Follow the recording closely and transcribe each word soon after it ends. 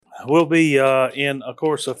We'll be in, of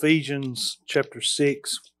course, Ephesians chapter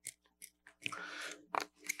 6,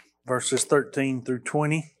 verses 13 through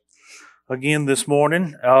 20. Again this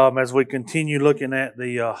morning, as we continue looking at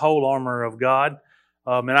the whole armor of God.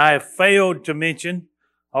 And I have failed to mention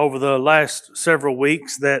over the last several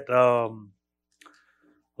weeks that,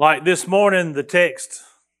 like this morning, the text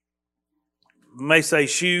may say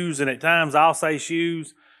shoes, and at times I'll say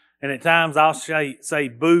shoes, and at times I'll say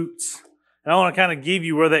boots. And I want to kind of give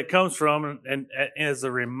you where that comes from, and as a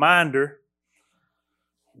reminder,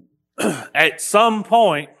 at some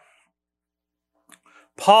point,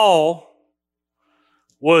 Paul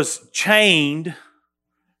was chained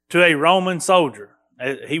to a Roman soldier.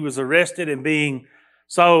 He was arrested and being,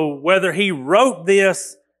 so whether he wrote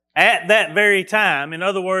this at that very time, in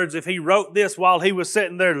other words, if he wrote this while he was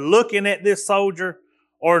sitting there looking at this soldier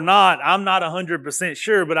or not, I'm not 100%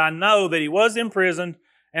 sure, but I know that he was imprisoned.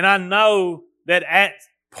 And I know that at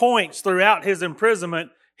points throughout his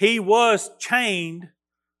imprisonment, he was chained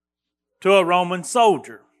to a Roman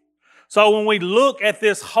soldier. So when we look at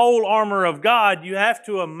this whole armor of God, you have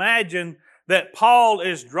to imagine that Paul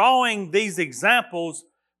is drawing these examples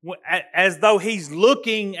as though he's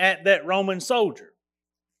looking at that Roman soldier.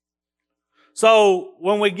 So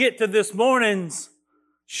when we get to this morning's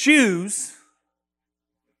shoes,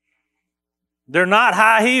 they're not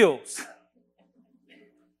high heels.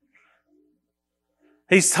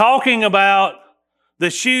 He's talking about the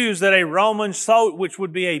shoes that a Roman soldier, which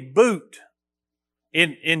would be a boot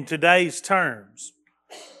in today's terms.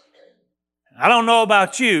 I don't know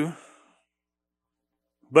about you,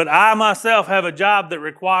 but I myself have a job that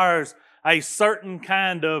requires a certain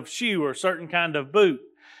kind of shoe or certain kind of boot.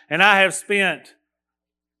 And I have spent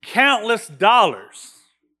countless dollars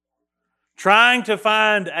trying to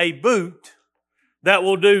find a boot that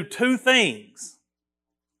will do two things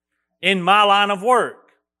in my line of work.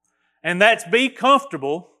 And that's be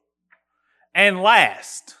comfortable and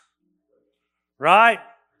last. Right?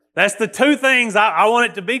 That's the two things. I want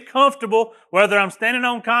it to be comfortable, whether I'm standing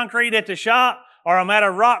on concrete at the shop or I'm at a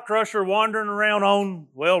rock crusher wandering around on,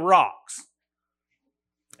 rocks.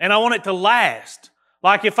 And I want it to last.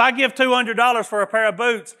 Like if I give $200 for a pair of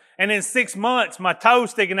boots and in 6 months my toe's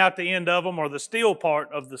sticking out the end of them or the steel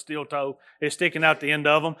part of the steel toe is sticking out the end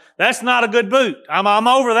of them, that's not a good boot. I'm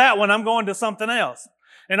over that one. I'm going to something else.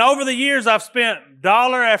 And over the years, I've spent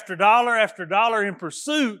dollar after dollar after dollar in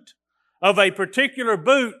pursuit of a particular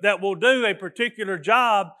boot that will do a particular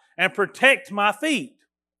job and protect my feet.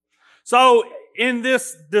 So in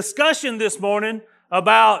this discussion this morning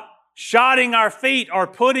about shodding our feet or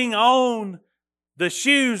putting on the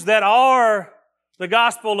shoes that are the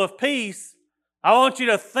gospel of peace, I want you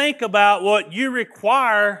to think about what you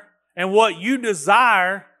require and what you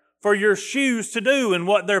desire for your shoes to do and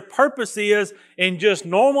what their purpose is in just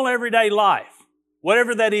normal everyday life,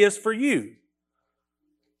 whatever that is for you.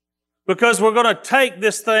 Because we're going to take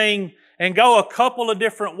this thing and go a couple of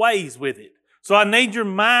different ways with it. So I need your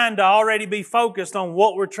mind to already be focused on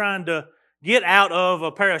what we're trying to get out of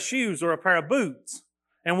a pair of shoes or a pair of boots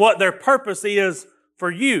and what their purpose is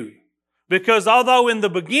for you. Because although in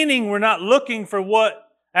the beginning we're not looking for what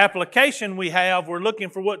application we have, we're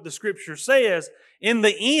looking for what the Scripture says. In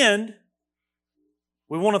the end,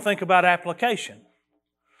 we want to think about application.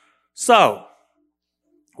 So,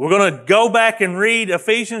 we're going to go back and read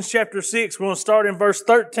Ephesians chapter 6. We're going to start in verse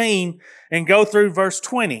 13 and go through verse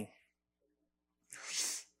 20.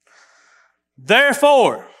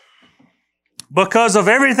 Therefore, because of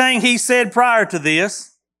everything he said prior to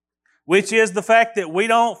this, which is the fact that we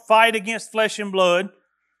don't fight against flesh and blood,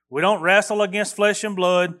 we don't wrestle against flesh and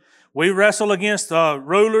blood, we wrestle against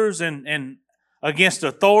rulers and against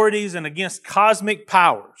authorities and against cosmic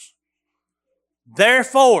powers.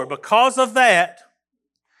 Therefore, because of that,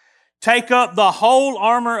 take up the whole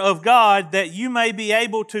armor of God that you may be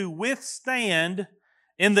able to withstand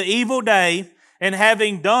in the evil day, and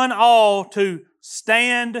having done all, to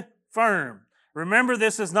stand firm. Remember,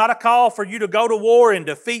 this is not a call for you to go to war and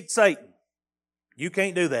defeat Satan. You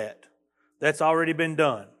can't do that. That's already been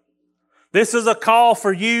done. This is a call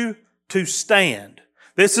for you to stand.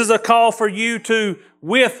 This is a call for you to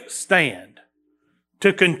withstand,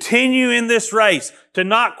 to continue in this race, to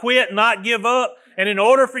not quit, not give up. And in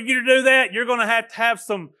order for you to do that, you're going to have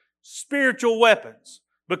some spiritual weapons,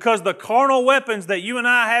 because the carnal weapons that you and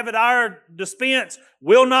I have at our dispense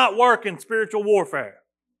will not work in spiritual warfare.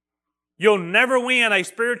 You'll never win a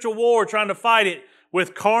spiritual war trying to fight it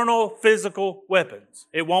with carnal, physical weapons.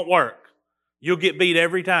 It won't work. You'll get beat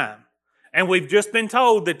every time. And we've just been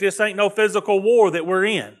told that this ain't no physical war that we're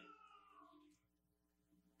in.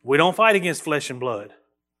 We don't fight against flesh and blood.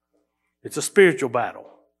 It's a spiritual battle.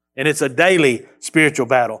 And it's a daily spiritual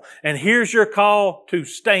battle. And here's your call to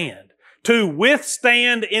stand, to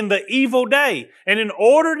withstand in the evil day. And in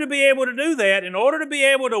order to be able to do that, in order to be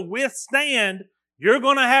able to withstand, you're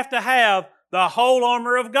going to have the whole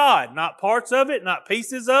armor of God. Not parts of it, not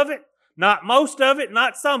pieces of it, not most of it,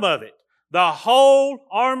 not some of it. The whole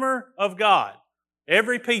armor of God.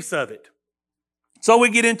 Every piece of it. So we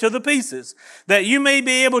get into the pieces. That you may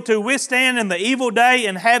be able to withstand in the evil day,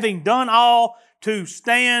 and having done all, to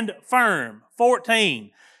stand firm.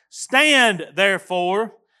 14. Stand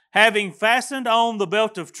therefore, having fastened on the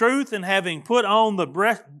belt of truth, and having put on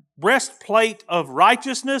the breastplate of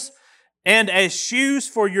righteousness, and as shoes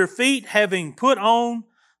for your feet, having put on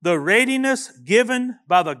the readiness given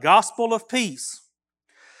by the gospel of peace.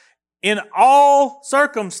 In all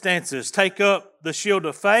circumstances, take up the shield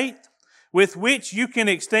of faith, with which you can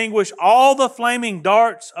extinguish all the flaming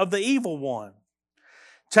darts of the evil one.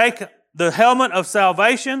 Take the helmet of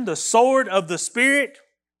salvation, the sword of the Spirit,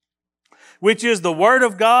 which is the Word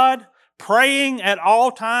of God, praying at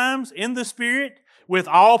all times in the Spirit, with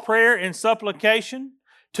all prayer and supplication.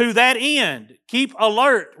 To that end, keep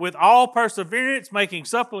alert with all perseverance, making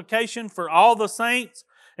supplication for all the saints,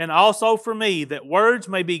 and also for me, that words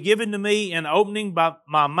may be given to me in opening by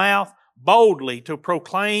my mouth boldly to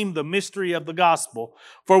proclaim the mystery of the gospel,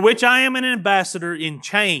 for which I am an ambassador in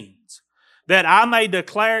chains, that I may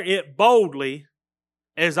declare it boldly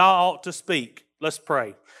as I ought to speak. Let's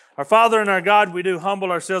pray. Our Father and our God, we do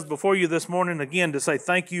humble ourselves before you this morning again to say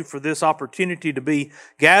thank you for this opportunity to be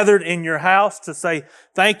gathered in your house, to say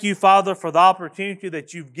thank you, Father, for the opportunity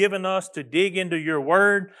that you've given us to dig into your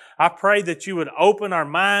word. I pray that you would open our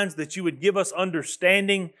minds, that you would give us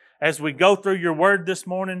understanding as we go through your word this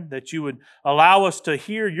morning, that you would allow us to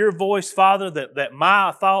hear your voice, Father, that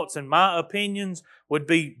my thoughts and my opinions would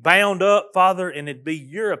be bound up, Father, and it'd be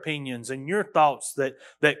your opinions and your thoughts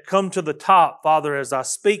that come to the top, Father. As I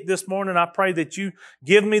speak this morning, I pray that you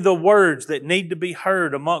give me the words that need to be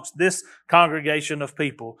heard amongst this congregation of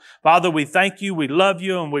people. Father, we thank you, we love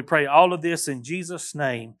you, and we pray all of this in Jesus'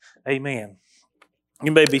 name. Amen.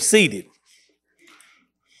 You may be seated.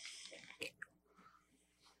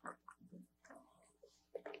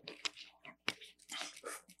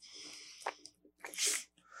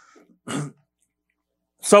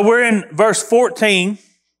 So we're in verse 14.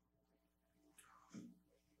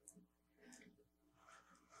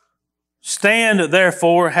 Stand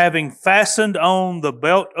therefore, having fastened on the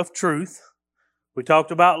belt of truth. We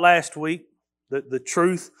talked about last week the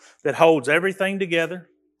truth that holds everything together,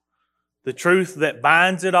 the truth that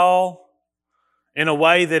binds it all in a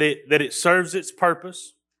way that it serves its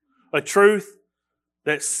purpose, a truth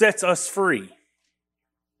that sets us free.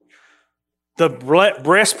 The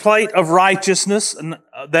breastplate of righteousness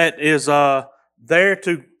that is there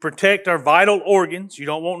to protect our vital organs. You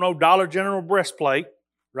don't want no Dollar General breastplate,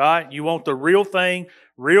 right? You want the real thing,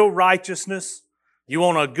 real righteousness. You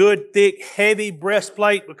want a good, thick, heavy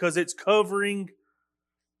breastplate because it's covering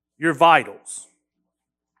your vitals.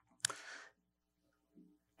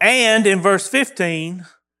 And in verse 15,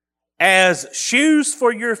 as shoes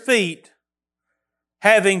for your feet,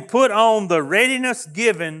 having put on the readiness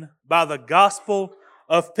given by the gospel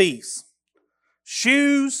of peace.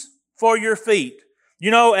 Shoes for your feet.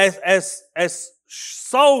 You know, as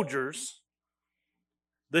soldiers,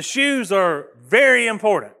 the shoes are very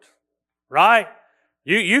important, right?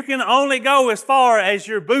 You can only go as far as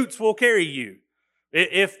your boots will carry you.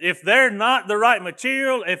 If they're not the right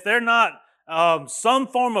material, if they're not some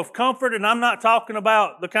form of comfort, and I'm not talking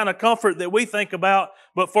about the kind of comfort that we think about,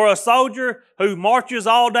 but for a soldier who marches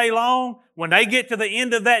all day long, when they get to the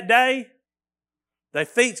end of that day, their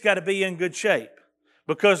feet's got to be in good shape.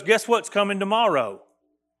 Because guess what's coming tomorrow?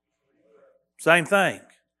 Same thing.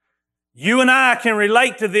 You and I can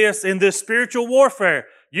relate to this in this spiritual warfare.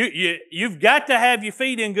 You've got to have your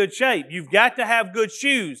feet in good shape. You've got to have good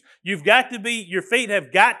shoes. Your feet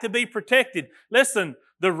have got to be protected. Listen,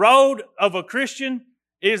 the road of a Christian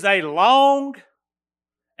is a long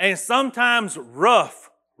and sometimes rough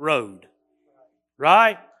road,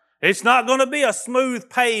 right? It's not going to be a smooth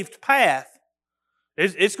paved path.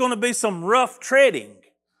 It's going to be some rough treading.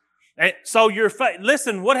 And so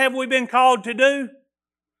listen, what have we been called to do?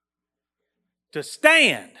 To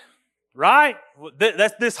stand, right?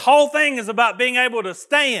 This whole thing is about being able to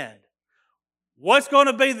stand. What's going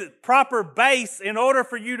to be the proper base in order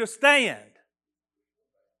for you to stand?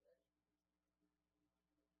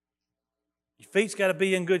 Your feet's got to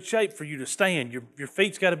be in good shape for you to stand. Your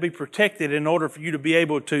feet's got to be protected in order for you to be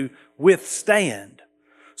able to withstand.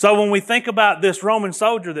 So when we think about this Roman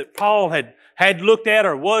soldier that Paul had looked at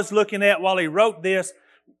or was looking at while he wrote this,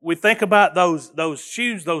 we think about those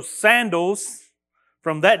shoes, those sandals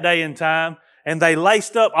from that day and time, and they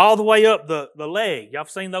laced up all the way up the leg. Y'all have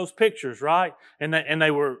seen those pictures, right? And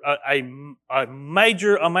they were a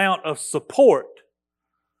major amount of support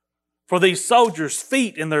for these soldiers'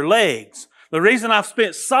 feet and their legs. The reason I've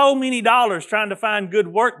spent so many dollars trying to find good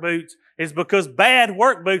work boots is because bad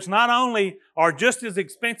work boots not only are just as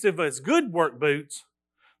expensive as good work boots,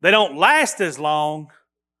 they don't last as long,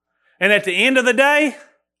 and at the end of the day,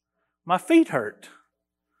 my feet hurt,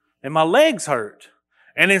 and my legs hurt,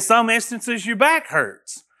 and in some instances, your back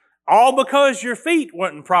hurts. All because your feet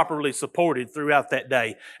weren't properly supported throughout that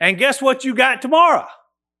day. And guess what you got tomorrow?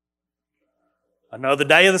 Another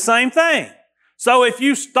day of the same thing. So if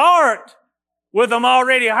you start with them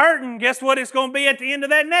already hurting, guess what it's going to be at the end of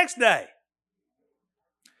that next day?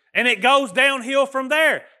 And it goes downhill from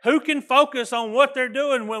there. Who can focus on what they're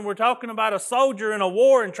doing when we're talking about a soldier in a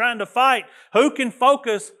war and trying to fight? Who can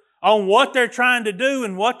focus on what they're trying to do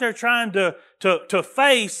and what they're trying to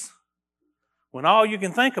face when all you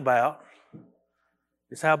can think about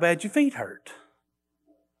is how bad your feet hurt?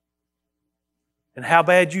 And how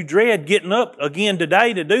bad you dread getting up again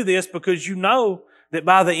today to do this because you know that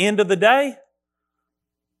by the end of the day,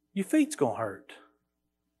 your feet's going to hurt.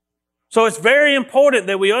 So it's very important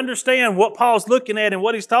that we understand what Paul's looking at and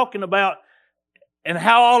what he's talking about and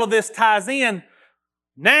how all of this ties in.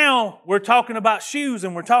 Now we're talking about shoes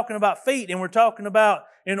and we're talking about feet and we're talking about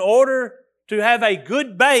in order to have a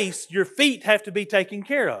good base, your feet have to be taken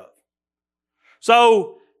care of.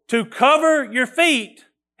 So to cover your feet,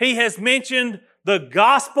 he has mentioned the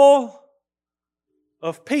gospel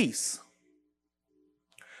of peace.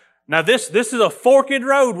 Now this is a forked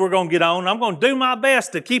road we're going to get on. I'm going to do my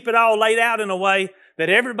best to keep it all laid out in a way that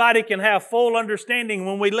everybody can have full understanding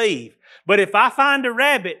when we leave. But if I find a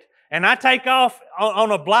rabbit and I take off on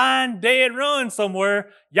a blind, dead run somewhere,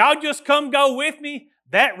 y'all just come go with me.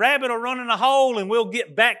 That rabbit will run in a hole and we'll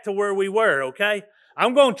get back to where we were, okay?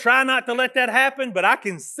 I'm going to try not to let that happen, but I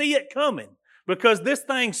can see it coming because this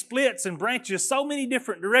thing splits and branches so many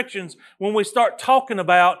different directions when we start talking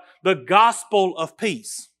about the gospel of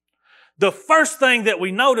peace. The first thing that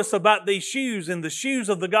we notice about these shoes and the shoes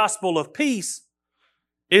of the gospel of peace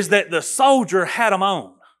is that the soldier had them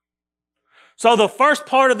on. So the first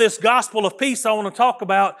part of this gospel of peace I want to talk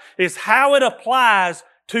about is how it applies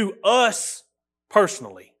to us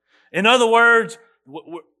personally. In other words,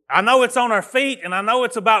 I know it's on our feet and I know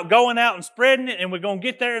it's about going out and spreading it and we're going to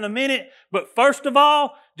get there in a minute. But first of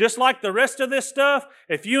all, just like the rest of this stuff,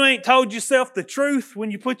 if you ain't told yourself the truth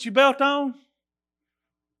when you put your belt on,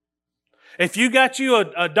 if you got you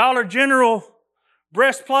a Dollar General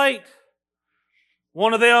breastplate,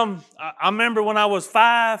 one of them, I remember when I was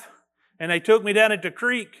 5 and they took me down at the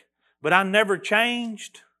creek, but I never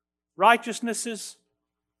changed righteousnesses.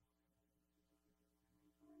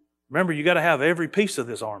 Remember, you got to have every piece of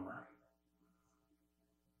this armor.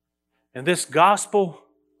 And this gospel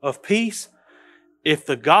of peace, if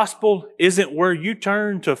the gospel isn't where you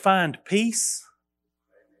turn to find peace,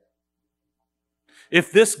 if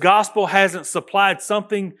this gospel hasn't supplied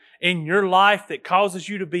something in your life that causes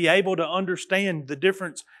you to be able to understand the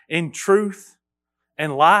difference in truth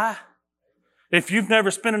and lie, if you've never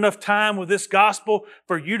spent enough time with this gospel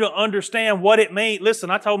for you to understand what it means. Listen,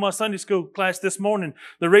 I told my Sunday school class this morning,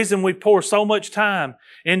 the reason we pour so much time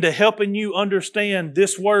into helping you understand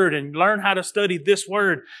this word and learn how to study this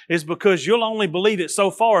word is because you'll only believe it so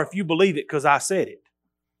far if you believe it because I said it.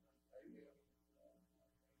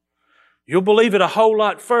 You'll believe it a whole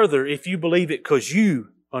lot further if you believe it because you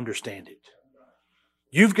understand it.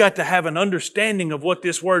 You've got to have an understanding of what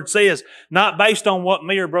this word says, not based on what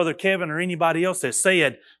me or Brother Kevin or anybody else has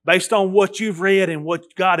said, based on what you've read and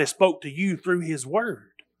what God has spoke to you through His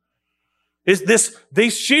word.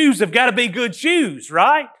 These shoes have got to be good shoes,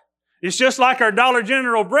 right? It's just like our Dollar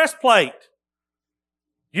General breastplate.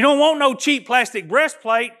 You don't want no cheap plastic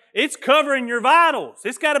breastplate. It's covering your vitals.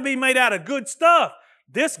 It's got to be made out of good stuff.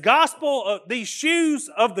 This gospel, these shoes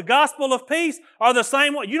of the gospel of peace are the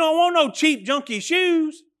same way. You don't want no cheap, junky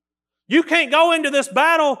shoes. You can't go into this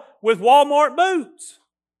battle with Walmart boots.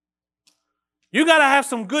 You got to have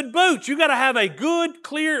some good boots. You got to have a good,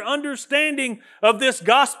 clear understanding of this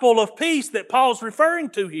gospel of peace that Paul's referring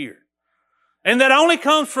to here. And that only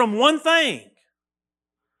comes from one thing: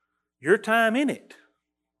 your time in it.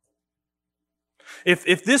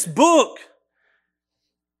 If this book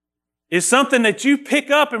is something that you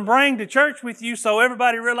pick up and bring to church with you so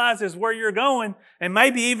everybody realizes where you're going, and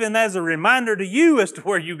maybe even as a reminder to you as to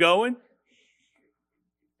where you're going.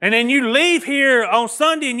 And then you leave here on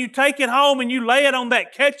Sunday and you take it home and you lay it on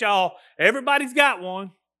that catch-all. Everybody's got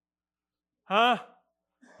one. Huh?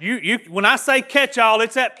 When I say catch-all,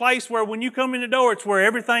 it's that place where when you come in the door, it's where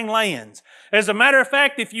everything lands. As a matter of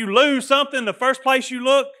fact, if you lose something, the first place you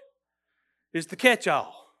look is the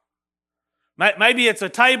catch-all. Maybe it's a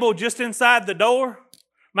table just inside the door.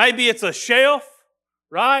 Maybe it's a shelf,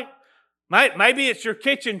 right? Maybe it's your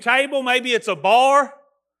kitchen table. Maybe it's a bar.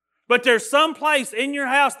 But there's some place in your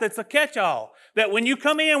house that's a catch-all. That when you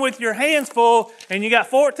come in with your hands full and you got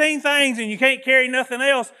 14 things and you can't carry nothing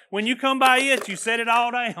else, when you come by it, you set it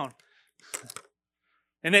all down.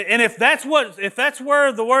 And if that's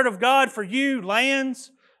where the Word of God for you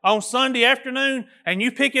lands on Sunday afternoon and you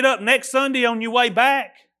pick it up next Sunday on your way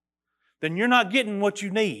back, then you're not getting what you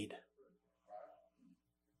need.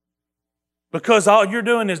 Because all you're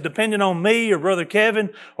doing is depending on me or Brother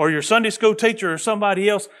Kevin or your Sunday school teacher or somebody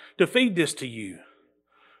else to feed this to you.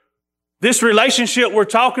 This relationship we're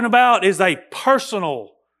talking about is a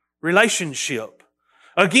personal relationship.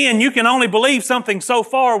 Again, you can only believe something so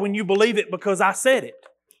far when you believe it because I said it.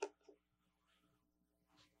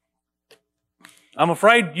 I'm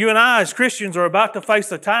afraid you and I as Christians are about to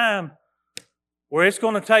face a time where it's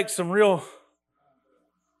going to take some real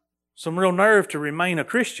nerve to remain a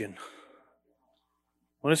Christian.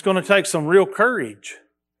 When it's going to take some real courage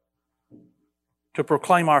to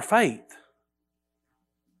proclaim our faith.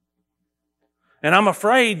 And I'm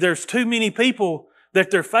afraid there's too many people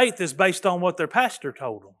that their faith is based on what their pastor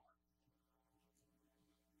told them.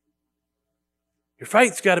 Your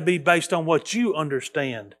faith's got to be based on what you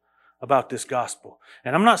understand about this gospel.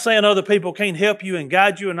 And I'm not saying other people can't help you and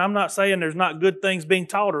guide you, and I'm not saying there's not good things being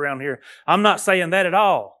taught around here. I'm not saying that at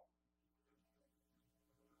all.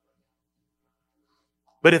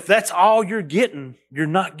 But if that's all you're getting, you're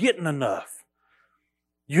not getting enough.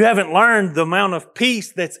 You haven't learned the amount of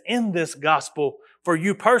peace that's in this gospel for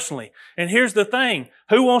you personally. And here's the thing.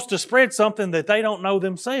 Who wants to spread something that they don't know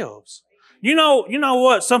themselves? You know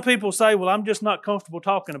what? Some people say, well, I'm just not comfortable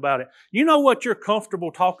talking about it. You know what you're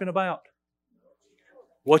comfortable talking about?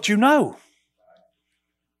 What you know.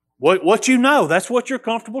 What you know. That's what you're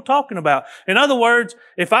comfortable talking about. In other words,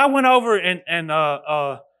 if I went over and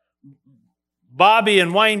Bobby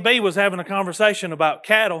and Wayne B was having a conversation about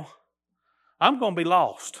cattle, I'm going to be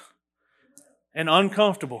lost and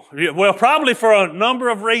uncomfortable. Well, probably for a number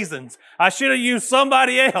of reasons. I should have used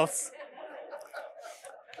somebody else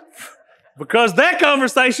because that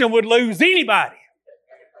conversation would lose anybody.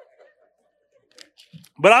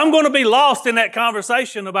 But I'm going to be lost in that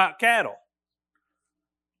conversation about cattle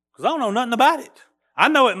because I don't know nothing about it. I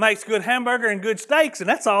know it makes good hamburger and good steaks, and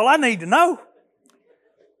that's all I need to know.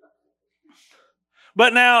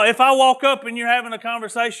 But now, if I walk up and you're having a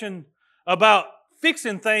conversation about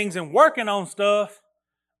fixing things and working on stuff,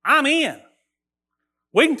 I'm in.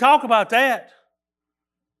 We can talk about that.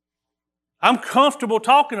 I'm comfortable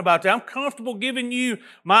talking about that. I'm comfortable giving you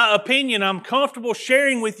my opinion. I'm comfortable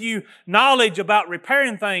sharing with you knowledge about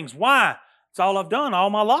repairing things. Why? It's all I've done all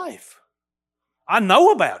my life. I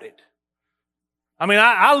know about it. I mean,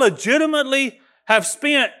 I legitimately have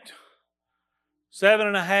spent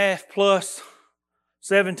 7.5 plus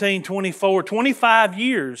 17, 24, 25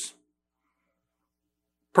 years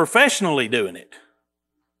professionally doing it.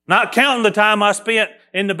 Not counting the time I spent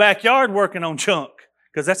in the backyard working on junk,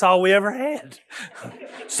 because that's all we ever had.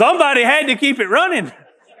 Somebody had to keep it running.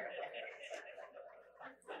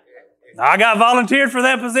 I got volunteered for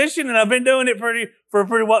that position, and I've been doing it for a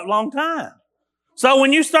pretty long time. So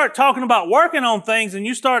when you start talking about working on things and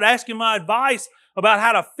you start asking my advice about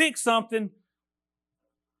how to fix something,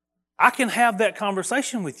 I can have that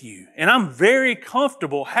conversation with you. And I'm very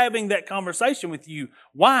comfortable having that conversation with you.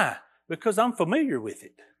 Why? Because I'm familiar with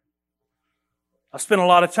it. I spent a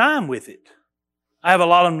lot of time with it. I have a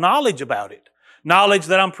lot of knowledge about it. Knowledge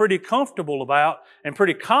that I'm pretty comfortable about and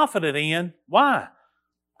pretty confident in. Why?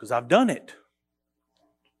 Because I've done it.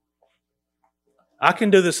 I can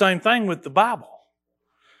do the same thing with the Bible.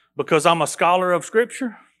 Because I'm a scholar of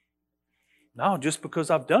Scripture? No, just because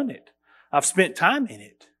I've done it. I've spent time in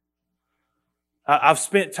it. I've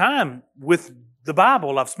spent time with the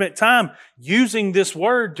Bible. I've spent time using this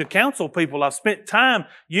Word to counsel people. I've spent time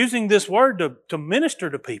using this Word to minister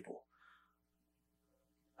to people.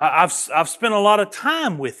 I've spent a lot of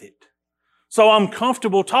time with it. So I'm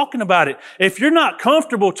comfortable talking about it. If you're not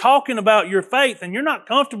comfortable talking about your faith and you're not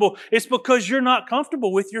comfortable, it's because you're not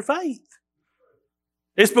comfortable with your faith.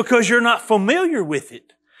 It's because you're not familiar with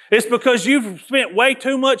it. It's because you've spent way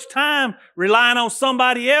too much time relying on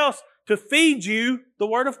somebody else to feed you the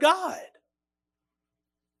Word of God.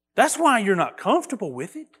 That's why you're not comfortable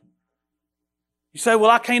with it. You say, well,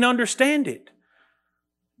 I can't understand it.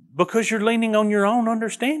 Because you're leaning on your own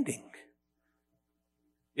understanding.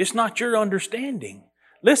 It's not your understanding.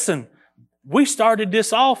 listen, we started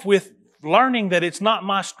this off with learning that it's not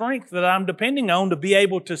my strength that I'm depending on to be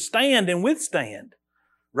able to stand and withstand.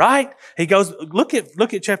 Right? He goes, look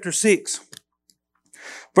at chapter 6,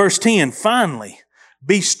 verse 10. Finally,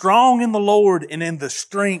 be strong in the Lord and in the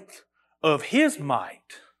strength of His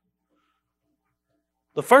might.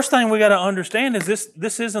 The first thing we got to understand is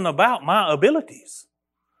this isn't about my abilities.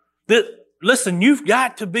 Listen, you've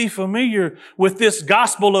got to be familiar with this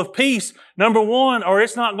gospel of peace, number one, or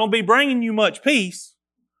it's not going to be bringing you much peace.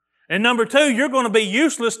 And number two, you're going to be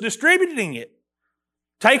useless distributing it.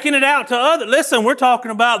 Taking it out to others. Listen, we're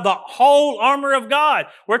talking about the whole armor of God.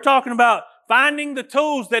 We're talking about finding the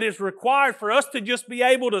tools that is required for us to just be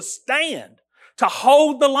able to stand, to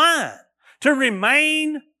hold the line, to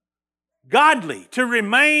remain godly, to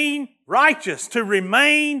remain righteous, to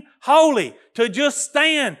remain holy, to just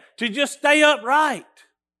stand, to just stay upright.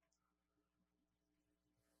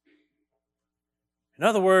 In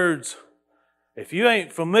other words, if you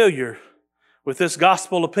ain't familiar with this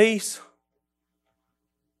gospel of peace,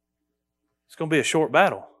 it's going to be a short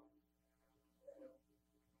battle.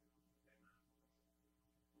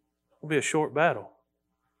 It'll be a short battle.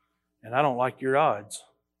 And I don't like your odds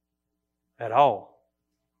at all.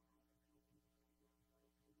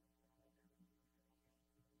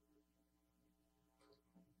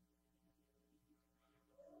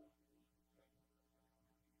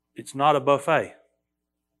 It's not a buffet.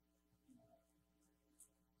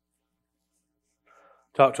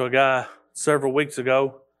 Talked to a guy several weeks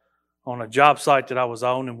ago on a job site that I was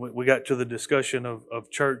on, and we got to the discussion of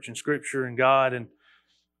church and Scripture and God, and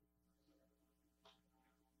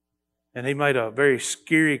he made a very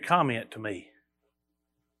scary comment to me.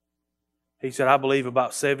 He said, I believe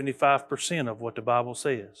about 75% of what the Bible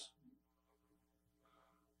says.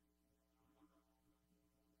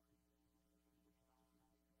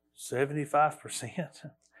 $75%?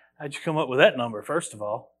 How'd you come up with that number, first of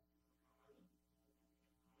all?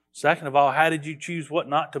 Second of all, how did you choose what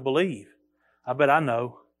not to believe? I bet I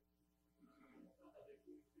know.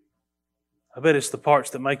 I bet it's the parts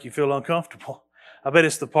that make you feel uncomfortable. I bet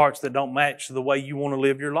it's the parts that don't match the way you want to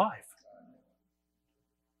live your life.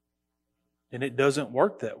 And it doesn't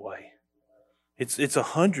work that way. It's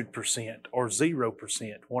 100% or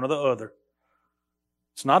 0%, one or the other.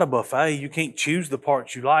 It's not a buffet. You can't choose the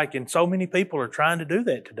parts you like. And so many people are trying to do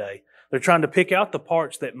that today. They're trying to pick out the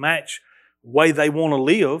parts that match the way they want to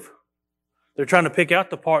live. They're trying to pick out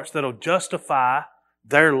the parts that'll justify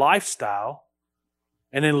their lifestyle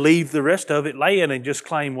and then leave the rest of it laying and just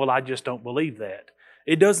claim, well, I just don't believe that.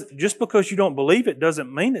 Just because you don't believe it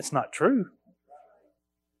doesn't mean it's not true.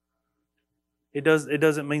 It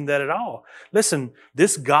doesn't mean that at all. Listen,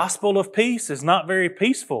 this gospel of peace is not very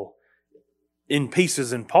peaceful in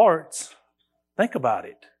pieces and parts. Think about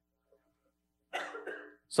it.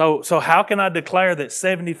 So how can I declare that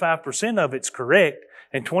 75% of it's correct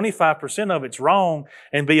and 25% of it's wrong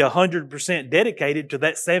and be 100% dedicated to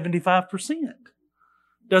that 75%?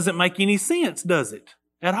 Doesn't make any sense, does it?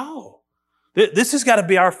 At all. This has got to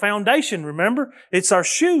be our foundation, remember? It's our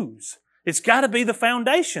shoes. It's got to be the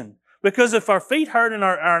foundation. Because if our feet hurt and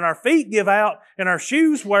our feet give out and our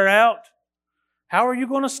shoes wear out, how are you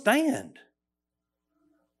going to stand?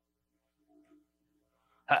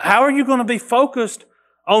 How are you going to be focused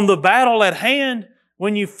on the battle at hand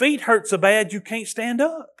when your feet hurt so bad you can't stand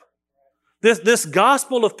up? This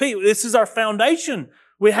gospel of peace, this is our foundation.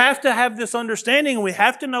 We have to have this understanding, and we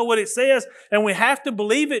have to know what it says, and we have to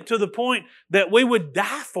believe it to the point that we would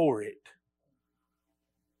die for it.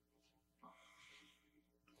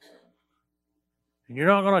 And you're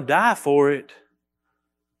not going to die for it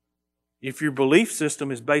if your belief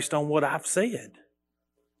system is based on what I've said.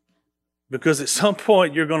 Because at some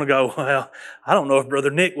point you're going to go, well, I don't know if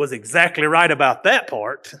Brother Nick was exactly right about that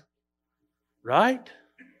part. Right?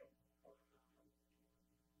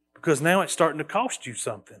 Because now it's starting to cost you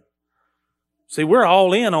something. See, we're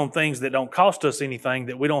all in on things that don't cost us anything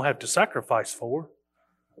that we don't have to sacrifice for.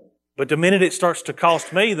 But the minute it starts to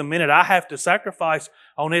cost me, the minute I have to sacrifice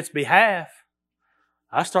on its behalf,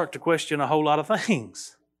 I start to question a whole lot of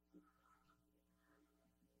things.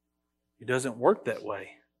 It doesn't work that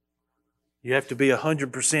way. You have to be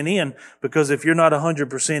 100% in, because if you're not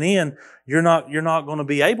 100% in, you're not going to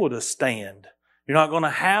be able to stand. You're not going to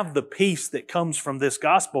have the peace that comes from this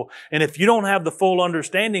gospel. And if you don't have the full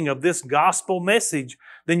understanding of this gospel message,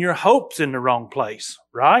 then your hope's in the wrong place,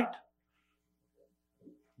 right?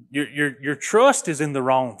 Your trust is in the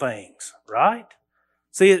wrong things, right?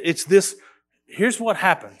 See, it's this. Here's what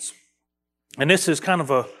happens. And this is kind of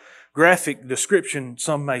a graphic description,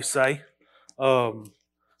 some may say.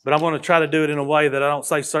 But I'm going to try to do it in a way that I don't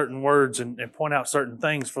say certain words and point out certain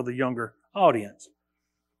things for the younger audience.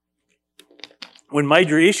 When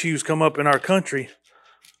major issues come up in our country,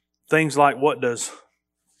 things like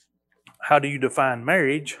how do you define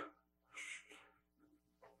marriage?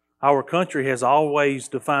 Our country has always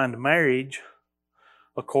defined marriage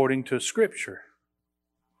according to Scripture.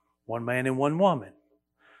 One man and one woman.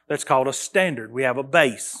 That's called a standard. We have a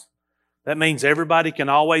base. That means everybody can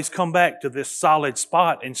always come back to this solid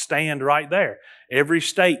spot and stand right there. Every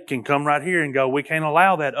state can come right here and go, we can't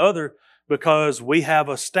allow that other because we have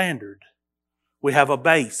a standard. We have a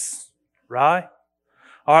base, right?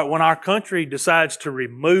 All right, when our country decides to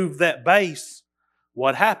remove that base,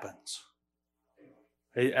 what happens?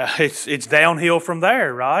 It's downhill from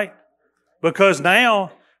there, right? Because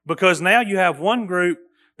now you have one group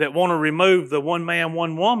that want to remove the one man,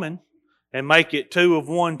 one woman and make it two of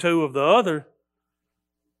one, two of the other.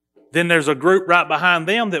 Then there's a group right behind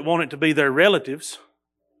them that want it to be their relatives.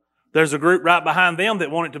 There's a group right behind them that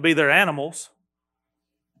want it to be their animals.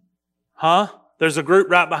 There's a group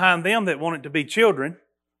right behind them that want it to be children.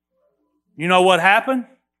 You know what happened?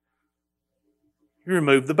 You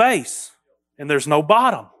remove the base, and there's no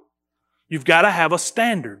bottom. You've got to have a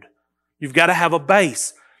standard. You've got to have a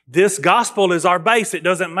base. This gospel is our base. It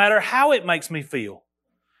doesn't matter how it makes me feel.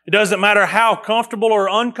 It doesn't matter how comfortable or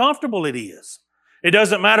uncomfortable it is. It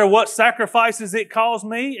doesn't matter what sacrifices it calls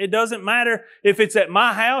me. It doesn't matter if it's at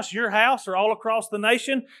my house, your house, or all across the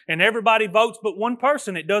nation, and everybody votes but one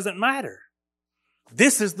person. It doesn't matter.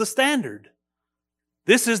 This is the standard.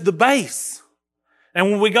 This is the base. And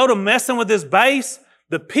when we go to messing with this base,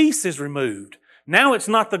 the peace is removed. Now it's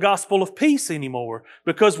not the gospel of peace anymore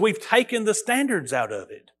because we've taken the standards out of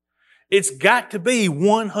it. It's got to be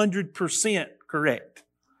 100% correct.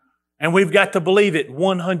 And we've got to believe it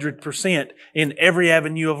 100% in every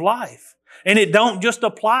avenue of life. And it don't just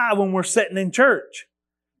apply when we're sitting in church.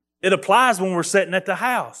 It applies when we're sitting at the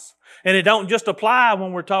house. And it don't just apply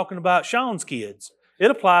when we're talking about Sean's kids. It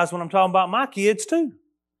applies when I'm talking about my kids too.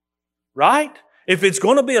 Right? If it's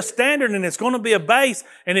going to be a standard and it's going to be a base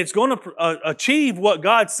and it's going to achieve what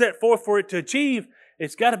God set forth for it to achieve,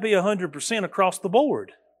 it's got to be 100% across the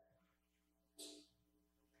board.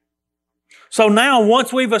 So now,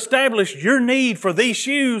 once we've established your need for these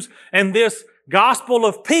shoes and this gospel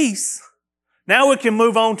of peace, now we can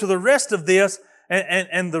move on to the rest of this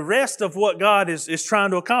and the rest of what God is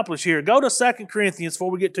trying to accomplish here. Go to 2 Corinthians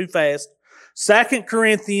before we get too fast. 2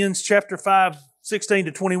 Corinthians chapter 5, 16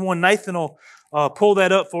 to 21. Nathan will pull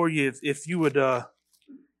that up for you if you would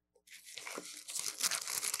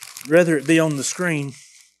rather it be on the screen.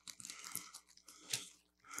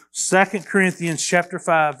 2 Corinthians chapter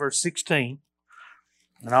 5, verse 16.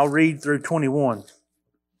 And I'll read through 21.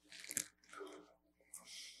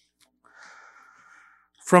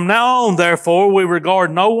 From now on, therefore, we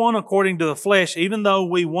regard no one according to the flesh, even though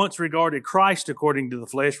we once regarded Christ according to the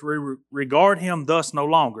flesh, we regard him thus no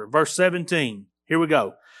longer. Verse 17. Here we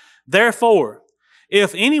go. Therefore,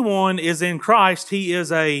 if anyone is in Christ, he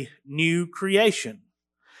is a new creation.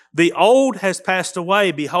 The old has passed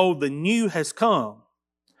away. Behold, the new has come.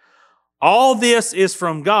 All this is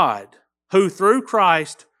from God, who through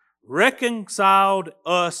Christ reconciled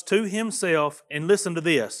us to himself, and listen to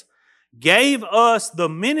this, gave us the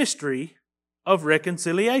ministry of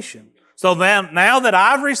reconciliation. So now that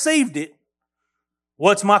I've received it,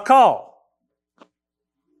 what's my call?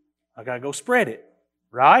 I got to go spread it,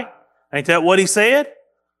 right? Ain't that what he said?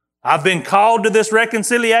 I've been called to this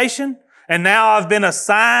reconciliation, and now I've been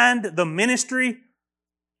assigned the ministry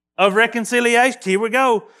of reconciliation. Here we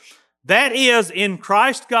go. That is, in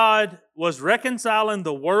Christ God was reconciling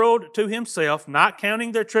the world to himself, not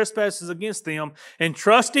counting their trespasses against them, and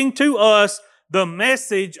trusting to us the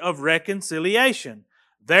message of reconciliation.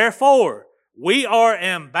 Therefore, we are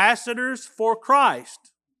ambassadors for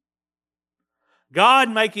Christ, God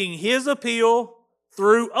making his appeal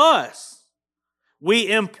through us.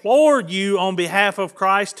 We implore you on behalf of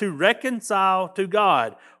Christ to reconcile to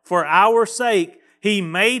God. For our sake, he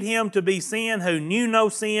made him to be sin who knew no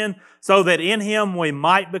sin, so that in him we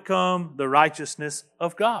might become the righteousness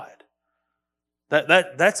of God.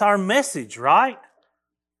 That's our message, right?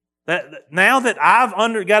 Now that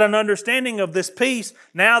I've got an understanding of this peace,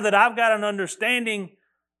 now that I've got an understanding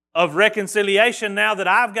of reconciliation, now that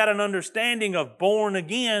I've got an understanding of born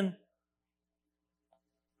again,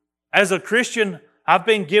 as a Christian, I've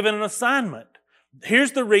been given an assignment.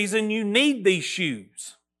 Here's the reason you need these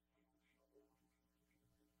shoes.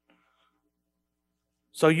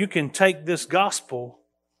 So you can take this gospel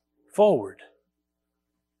forward.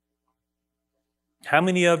 How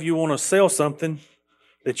many of you want to sell something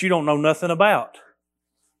that you don't know nothing about?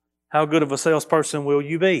 how good of a salesperson will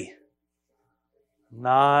you be?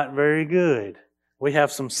 Not very good. We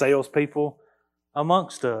have some salespeople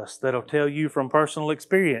amongst us that'll tell you from personal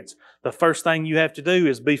experience, the first thing you have to do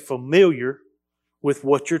is be familiar with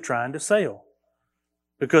what you're trying to sell.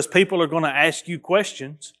 Because people are going to ask you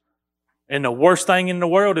questions, and the worst thing in the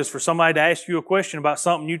world is for somebody to ask you a question about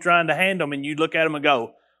something you're trying to hand them, and you look at them and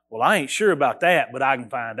go, well, I ain't sure about that, but I can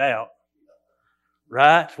find out.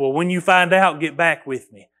 Right? Well, when you find out, get back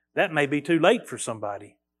with me. That may be too late for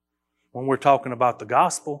somebody when we're talking about the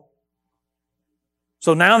gospel.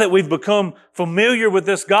 So now that we've become familiar with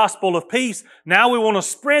this gospel of peace, now we want to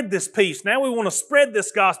spread this peace. Now we want to spread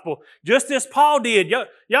this gospel, just as Paul did.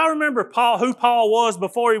 Y'all remember Paul, who Paul was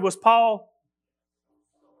before he was Paul?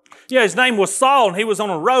 Yeah, his name was Saul, and he was on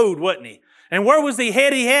a road, wasn't he? And where was he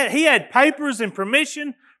headed? He had papers and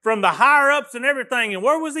permission from the higher-ups and everything. And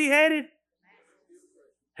where was he headed?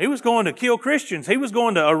 He was going to kill Christians. He was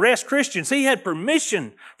going to arrest Christians. He had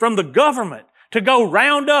permission from the government to go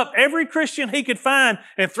round up every Christian he could find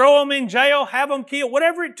and throw them in jail, have them killed,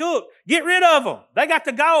 whatever it took. Get rid of them. They got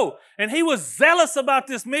to go. And he was zealous about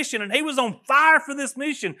this mission, and he was on fire for this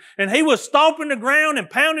mission. And he was stomping the ground and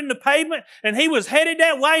pounding the pavement, and he was headed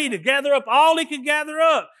that way to gather up all he could gather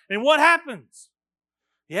up. And what happens?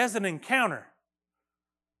 He has an encounter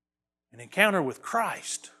with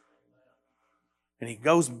Christ. And he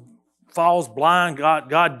falls blind.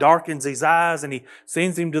 God darkens his eyes, and he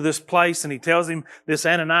sends him to this place, and he tells him this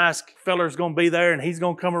Ananias feller's going to be there, and he's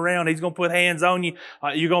going to come around. He's going to put hands on you.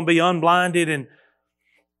 You're going to be unblinded.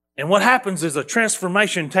 And what happens is a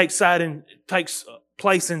transformation takes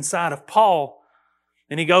place inside of Paul,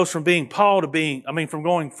 and he goes from being Saul to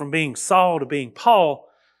being Paul.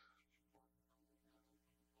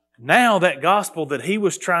 Now that gospel that he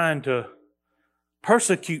was trying to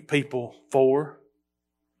persecute people for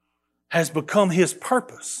has become his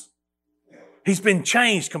purpose. He's been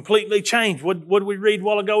changed, completely changed. What did we read a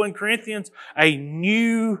while ago in Corinthians? A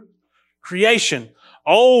new creation.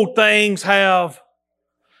 Old things have...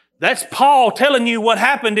 That's Paul telling you what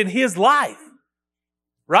happened in his life.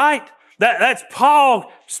 Right? That's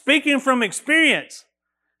Paul speaking from experience.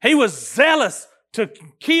 He was zealous to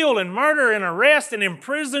kill and murder and arrest and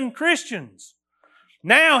imprison Christians.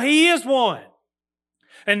 Now he is one.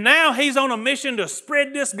 And now he's on a mission to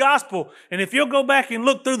spread this gospel. And if you'll go back and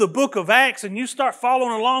look through the book of Acts and you start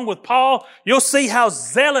following along with Paul, you'll see how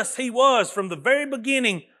zealous he was from the very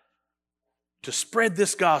beginning to spread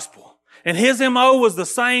this gospel. And his MO was the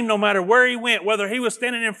same no matter where he went, whether he was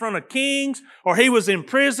standing in front of kings or he was in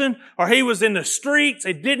prison or he was in the streets.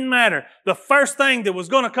 It didn't matter. The first thing that was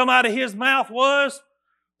going to come out of his mouth was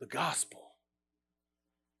the gospel.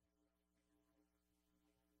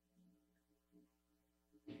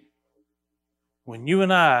 When you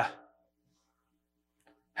and I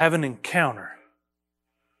have an encounter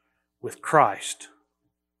with Christ,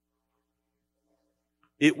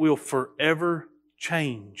 it will forever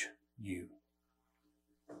change you.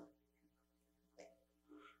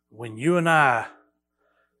 When you and I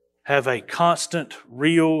have a constant,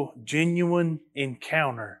 real, genuine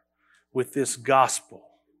encounter with this gospel,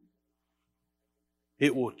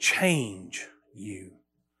 it will change you.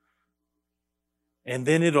 And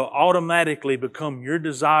then it'll automatically become your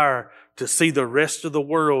desire to see the rest of the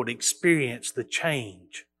world experience the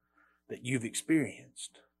change that you've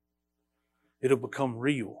experienced. It'll become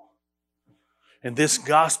real. And this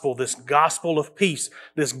gospel of peace,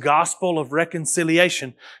 this gospel of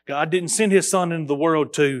reconciliation, God didn't send His Son into the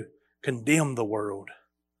world to condemn the world,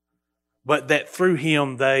 but that through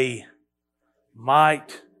Him they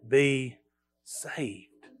might be saved.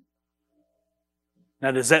 Now,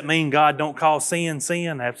 does that mean God don't call sin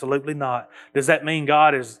sin? Absolutely not. Does that mean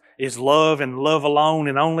God is love and love alone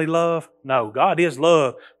and only love? No, God is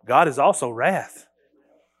love. God is also wrath.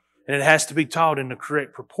 And it has to be taught in the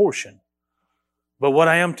correct proportion. But what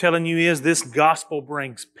I am telling you is this gospel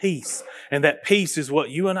brings peace. And that peace is what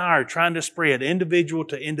you and I are trying to spread, individual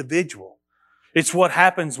to individual. It's what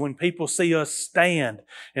happens when people see us stand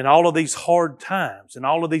in all of these hard times and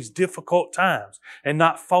all of these difficult times and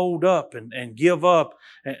not fold up and give up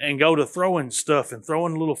and go to throwing stuff and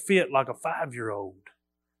throwing a little fit like a 5-year-old.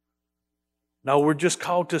 No, we're just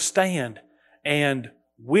called to stand and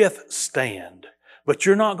withstand. But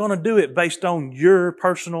you're not going to do it based on your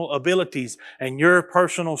personal abilities and your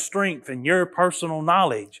personal strength and your personal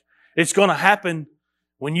knowledge. It's going to happen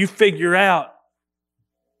when you figure out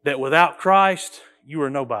that without Christ, you are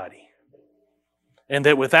nobody. And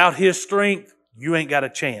that without His strength, you ain't got a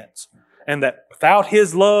chance. And that without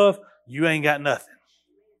His love, you ain't got nothing.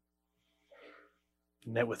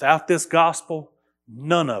 And that without this gospel,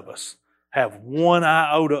 none of us have one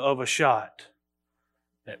iota of a shot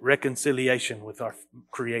at reconciliation with our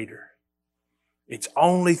Creator. It's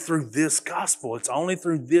only through this gospel. It's only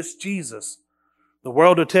through this Jesus. The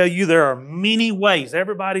world will tell you there are many ways.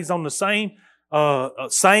 Everybody's on the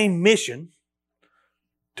same mission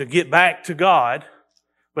to get back to God,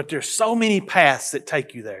 but there's so many paths that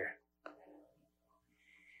take you there.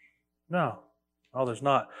 No, there's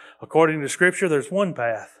not. According to Scripture, there's one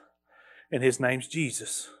path, and His name's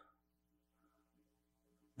Jesus.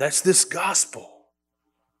 That's this gospel.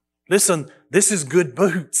 Listen, this is good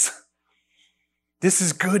boots. This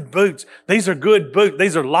is good boots. These are good boots.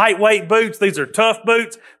 These are lightweight boots. These are tough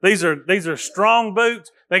boots. These are strong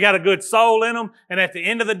boots. They got a good sole in them. And at the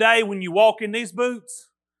end of the day, when you walk in these boots,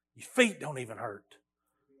 your feet don't even hurt.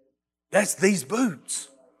 That's these boots.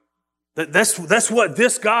 That's what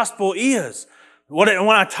this gospel is. When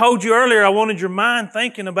I told you earlier, I wanted your mind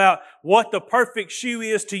thinking about what the perfect shoe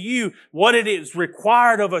is to you, what it is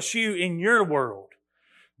required of a shoe in your world.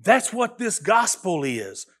 That's what this gospel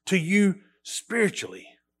is to you spiritually.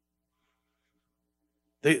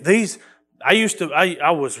 I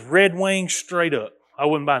was Red Wing straight up. I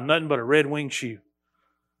wouldn't buy nothing but a Red Wing shoe.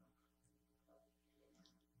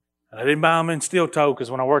 And I didn't buy them in steel toe because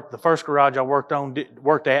when I worked, the first garage I worked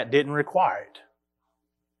at didn't require it.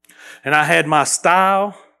 And I had my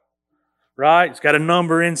style, right? It's got a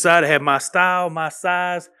number inside. I had my style, my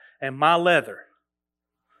size, and my leather.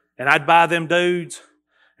 And Ain't buy them dudes,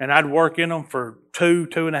 and I'd work in them for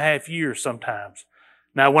 2.5 years sometimes.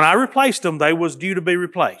 Now, when I replaced them, they was due to be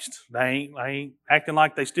replaced. They ain't acting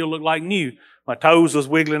like they still look like new. My toes was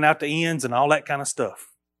wiggling out the ends and all that kind of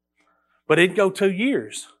stuff. But it'd go 2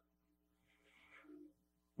 years.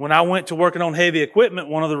 When I went to working on heavy equipment,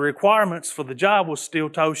 one of the requirements for the job was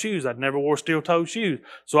steel-toe shoes. I'd never wore steel-toe shoes.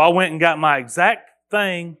 So I went and got my exact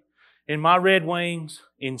thing in my Red Wings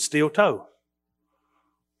in steel-toe.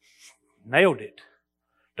 Nailed it.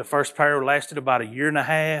 The first pair lasted about 1.5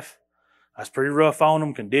 years. I was pretty rough on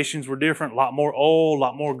them. Conditions were different. A lot more oil, a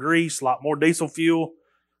lot more grease, a lot more diesel fuel.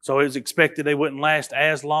 So it was expected they wouldn't last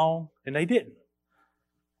as long, and they didn't.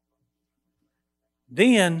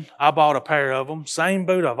 Then I bought a pair of them. Same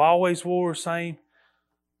boot I've always wore, same.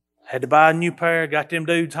 Had to buy a new pair, got them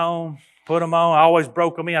dudes home, put them on. I always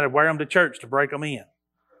broke them in. I'd wear them to church to break them in.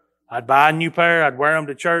 I'd buy a new pair, I'd wear them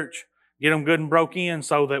to church, get them good and broke in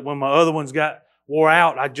so that when my other ones got wore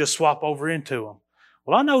out, I'd just swap over into them.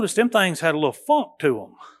 Well, I noticed them things had a little funk to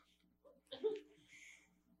them.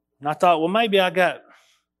 And I thought, well, maybe I got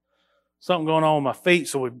something going on with my feet,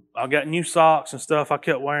 so I got new socks and stuff. I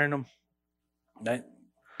kept wearing them. They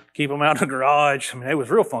keep them out in the garage. I mean, they was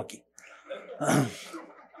real funky.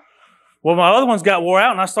 Well, my other ones got wore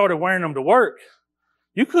out, and I started wearing them to work.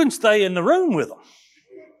 You couldn't stay in the room with them.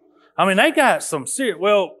 I mean, they got some serious.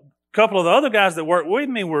 Well, a couple of the other guys that worked with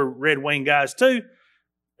me were Red Wing guys too,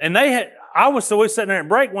 and I was sitting there at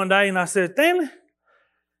break one day, and I said, Stanley,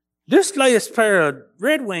 this latest pair of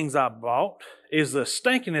Red Wings I bought is the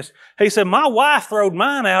stinkingest. He said, my wife throwed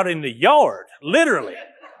mine out in the yard, literally.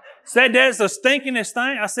 Said that's the stinkingest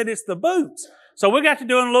thing. I said, it's the boots. So we got to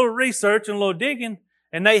doing a little research and a little digging,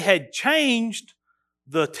 and they had changed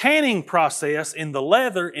the tanning process in the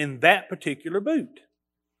leather in that particular boot.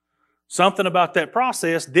 Something about that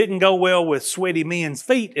process didn't go well with sweaty men's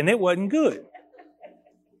feet, and it wasn't good.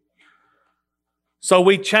 So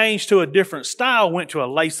we changed to a different style, went to a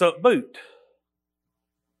lace-up boot.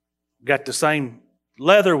 Got the same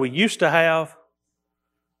leather we used to have.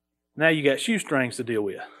 Now you got shoestrings to deal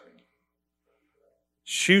with.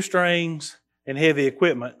 Shoestrings and heavy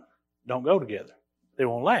equipment don't go together. They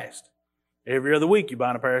won't last. Every other week you're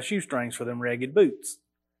buying a pair of shoestrings for them ragged boots,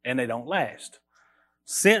 and they don't last.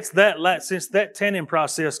 Since that tanning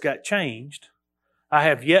process got changed, I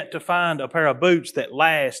have yet to find a pair of boots that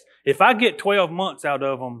last. If I get 12 months out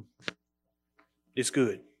of them, it's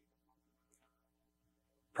good.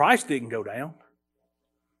 Price didn't go down.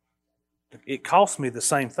 It cost me the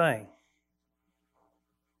same thing.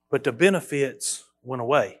 But the benefits went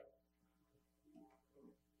away.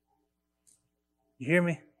 You hear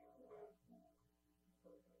me?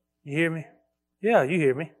 You hear me? Yeah, you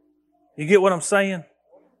hear me. You get what I'm saying?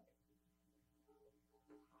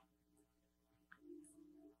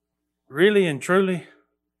 Really and truly,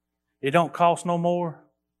 it don't cost no more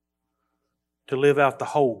to live out the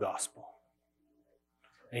whole gospel.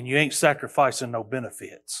 And you ain't sacrificing no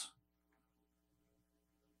benefits.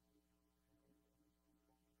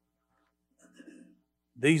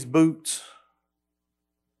 These boots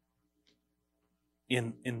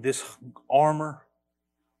in this armor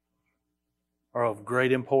are of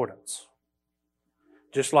great importance.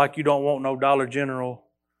 Just like you don't want no Dollar General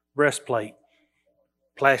breastplate,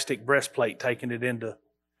 plastic breastplate, taking it into,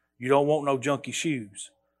 you don't want no junky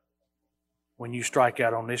shoes when you strike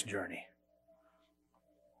out on this journey.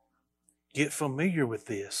 Get familiar with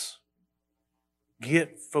this.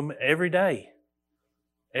 Get from every day.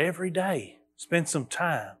 Every day. Spend some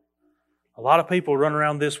time. A lot of people run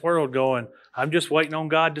around this world going, I'm just waiting on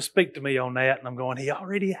God to speak to me on that. And I'm going, He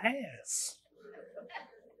already has.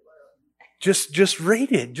 Just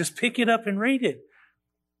read it. Just pick it up and read it.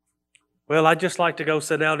 Well, I just like to go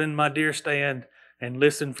sit out in my deer stand and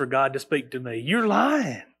listen for God to speak to me. You're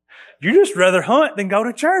lying. You just rather hunt than go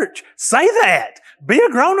to church. Say that. Be a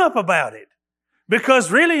grown-up about it.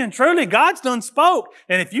 Because really and truly, God's done spoke.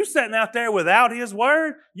 And if you're sitting out there without His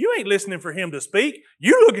word, you ain't listening for Him to speak.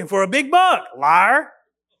 You're looking for a big buck, liar.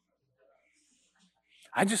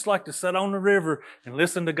 I just like to sit on the river and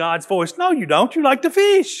listen to God's voice. No, you don't. You like to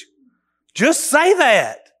fish. Just say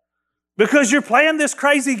that. Because you're playing this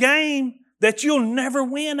crazy game that you'll never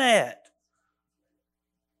win at.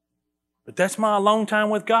 But that's my alone time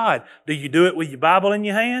with God. Do you do it with your Bible in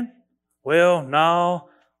your hand? Well, no.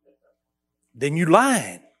 Then you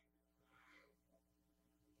lying.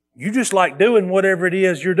 You just like doing whatever it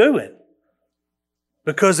is you're doing.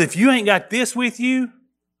 Because if you ain't got this with you,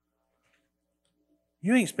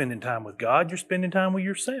 you ain't spending time with God. You're spending time with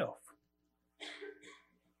yourself.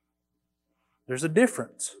 There's a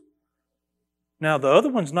difference. Now, the other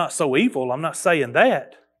one's not so evil. I'm not saying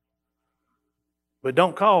that. But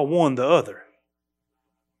don't call one the other.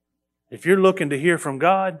 If you're looking to hear from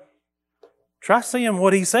God, try seeing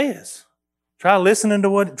what He says. Try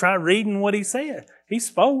reading what He said. He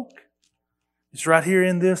spoke. It's right here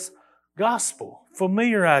in this gospel.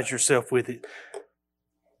 Familiarize yourself with it.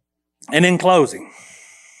 And in closing,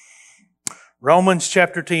 Romans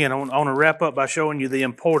chapter 10. I want to wrap up by showing you the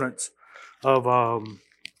importance of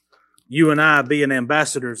you and I being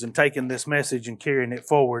ambassadors and taking this message and carrying it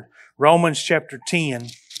forward. Romans chapter 10,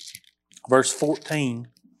 verse 14.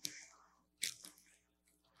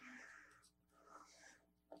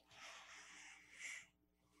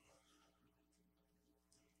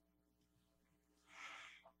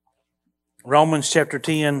 Romans chapter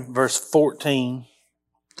 10, verse 14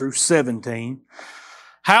 through 17.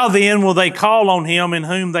 How then will they call on Him in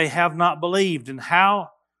whom they have not believed? And how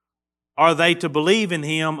are they to believe in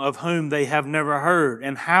Him of whom they have never heard?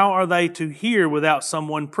 And how are they to hear without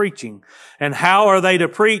someone preaching? And how are they to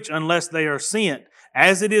preach unless they are sent?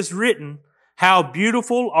 As it is written, how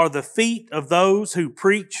beautiful are the feet of those who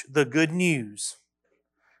preach the good news.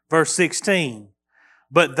 Verse 16.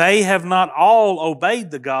 But they have not all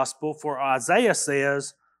obeyed the gospel, for Isaiah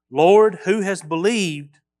says, Lord, who has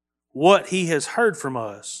believed what he has heard from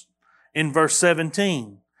us? In verse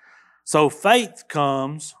 17. So faith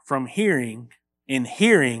comes from hearing, and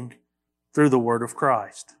hearing through the word of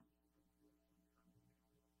Christ.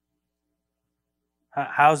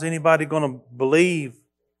 How's anybody going to believe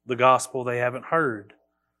the gospel they haven't heard?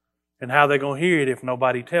 And how are they going to hear it if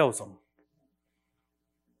nobody tells them?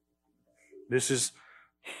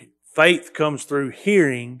 Faith comes through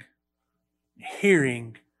hearing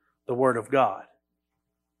the word of God.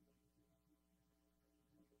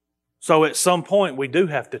 So at some point we do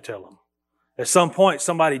have to tell them. At some point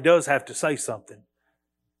somebody does have to say something.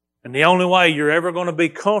 And the only way you're ever going to be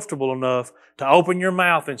comfortable enough to open your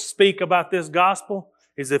mouth and speak about this gospel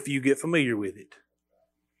is if you get familiar with it.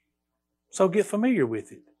 So get familiar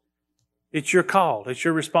with it. It's your call. It's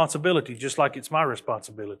your responsibility, just like it's my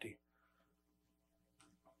responsibility.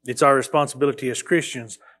 It's our responsibility as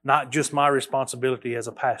Christians, not just my responsibility as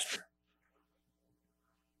a pastor.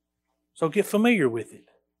 So get familiar with it.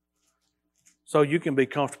 So you can be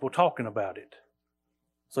comfortable talking about it.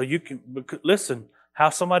 So you can, listen,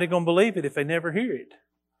 how's somebody going to believe it if they never hear it?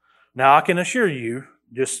 Now I can assure you,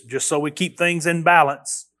 just so we keep things in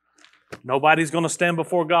balance, nobody's going to stand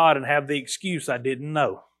before God and have the excuse, I didn't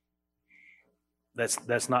know.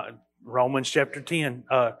 That's not Romans chapter 10.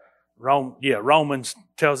 Romans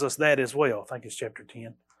tells us that as well. I think it's chapter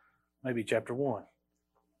 10, maybe chapter 1.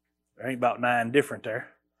 There ain't about 9 different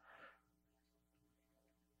there.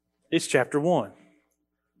 It's chapter 1.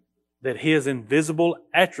 That His invisible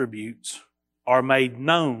attributes are made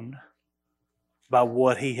known by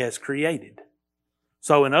what He has created.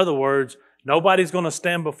 So in other words, nobody's going to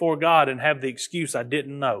stand before God and have the excuse, I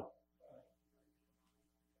didn't know.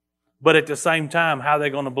 But at the same time, how are they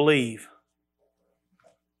going to believe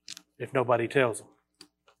if nobody tells them?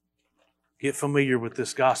 Get familiar with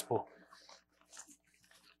this gospel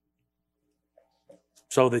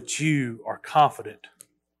so that you are confident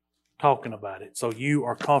talking about it, so you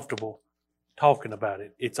are comfortable talking about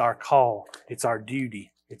it. It's our call. It's our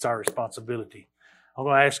duty. It's our responsibility. I'm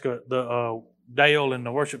going to ask Dale and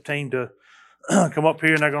the worship team to come up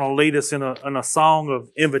here, and they're going to lead us in a song of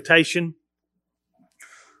invitation.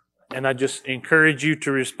 And I just encourage you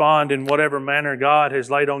to respond in whatever manner God has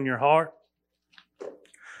laid on your heart.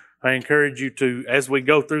 I encourage you to, as we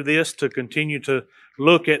go through this, to continue to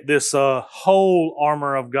look at this whole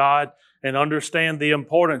armor of God and understand the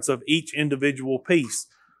importance of each individual piece.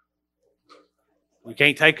 We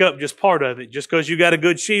can't take up just part of it. Just because you got a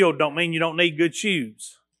good shield don't mean you don't need good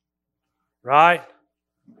shoes. Right?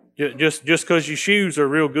 Just because your shoes are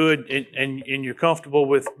real good and you're comfortable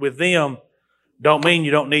with them don't mean you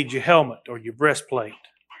don't need your helmet or your breastplate.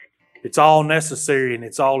 It's all necessary and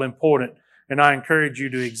it's all important. And I encourage you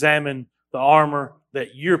to examine the armor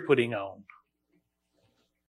that you're putting on.